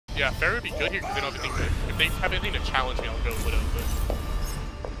Yeah, Fair would be good here because they don't have anything to... If they have anything to challenge me, I'll go Widow, but...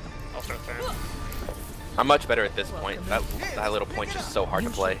 I'll start Fair. I'm much better at this point. That little point is so hard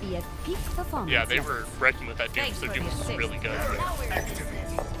to play. Yeah, they were wrecking with that Doom, so Doom was really good.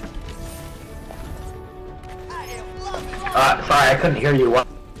 Sorry, I couldn't hear you. What?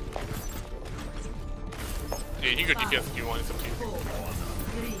 Yeah, you can go DPS if you want, it's up to you.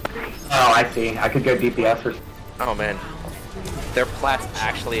 Oh, I see. I could go DPS or... Oh man. Their Plat's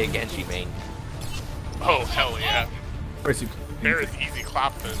actually a Genji main. Oh, hell yeah. Fair is easy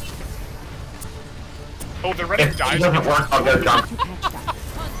clap then. Oh, the Reddit dies. If it doesn't work, I'll go jump.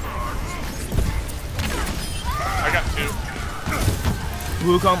 I got 2.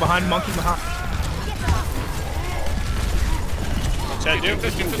 Wukong behind, Monkey behind. Chad, do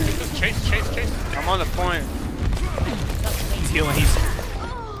this. Chase. I'm on the point. He's healing, he's...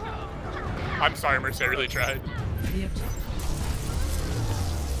 I'm sorry, Mercy, I really tried.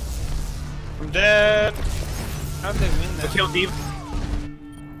 I'm dead. How'd they win that? Kill Diva.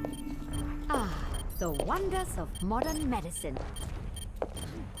 The wonders of modern medicine.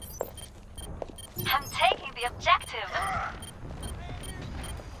 I'm taking the objective.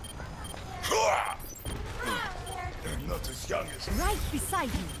 They're not as young as me. Right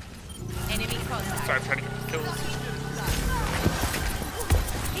beside you. Enemy contact. Sorry, I'm trying to get these kills.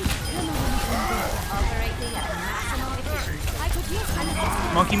 Operating at maximum efficiency. I could use an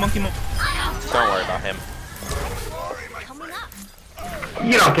Monkey. Don't worry about him. Coming up.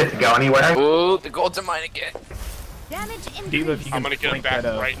 You don't get to go anywhere. Ooh, the golds are mine again. damage increase. Diva, if you I'm can gonna get him flank back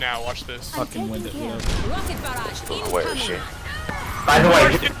that, right now, watch this. fucking window. Yeah. Rocket barrage. Where is she? By the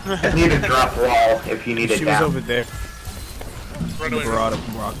way, just need to drop wall if you need it She was down. over there. Run The away. Barada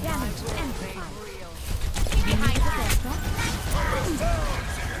from Rock. Damage amplified. Behind the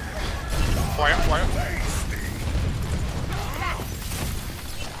Fly up.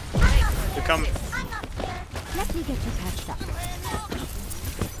 They're coming. Let me get you patched up.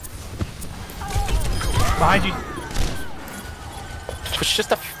 Behind you. It's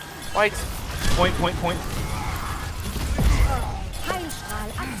just a fight. Point. Heilstrahl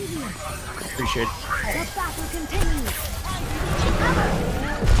aktiviert. Appreciate it. The battle continues.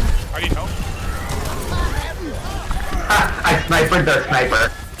 I need help. I sniped their sniper.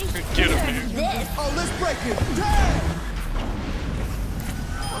 Get him, man. Oh, let's break it.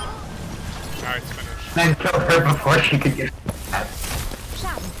 Alright, it's finished. Then killed her before she could get that.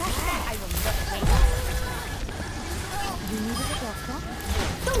 Schaden verstärkt. I will not wait. You needed a doctor?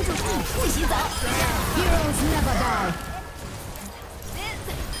 动作戏，不洗澡。Heroes never die.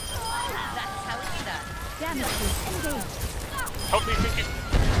 That's how it's done. Damage is engaged. Help me, thank you.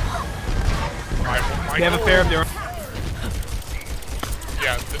 My They have a Fair of their own.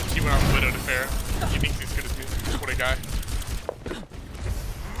 Yeah, he went on Widow to Fair. He thinks he's good as me. What a guy.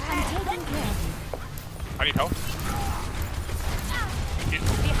 I'm taking care of you. I need help. Thank you.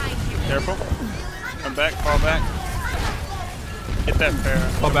 Behind you. Careful. Come back, fall back. Get that Fair.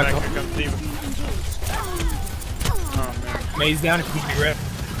 Fall back up. Here comes Diva. Oh man. Maze down if you can be ready.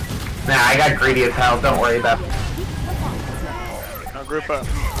 Nah, I got greedy as hell. Don't worry about it. Now group up.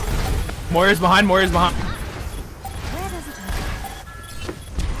 Moira's behind. Where does it hurt?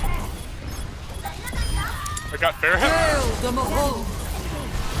 I got Fair help.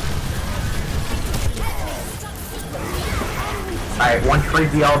 Alright, one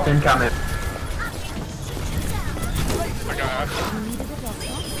crazy ult incoming. I got Ash.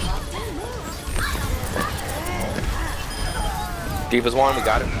 Diva's one, we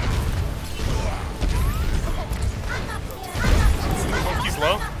got him. He's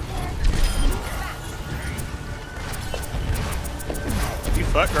low. You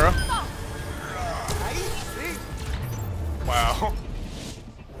fuck, girl. Wow.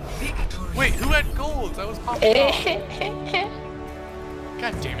 Wait, who had golds? I was popping off.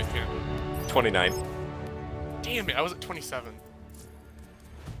 God damn it, man. 29. Damn it, I was at 27.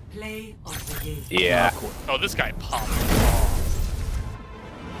 Play of the game. Yeah. Oh, this guy popped off.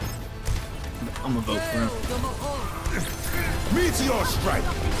 I'm gonna vote for him. Meteor strike.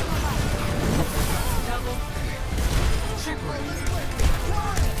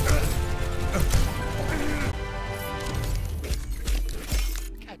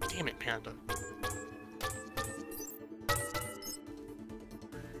 God damn it, Panda.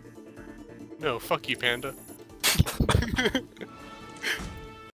 No, fuck you, Panda.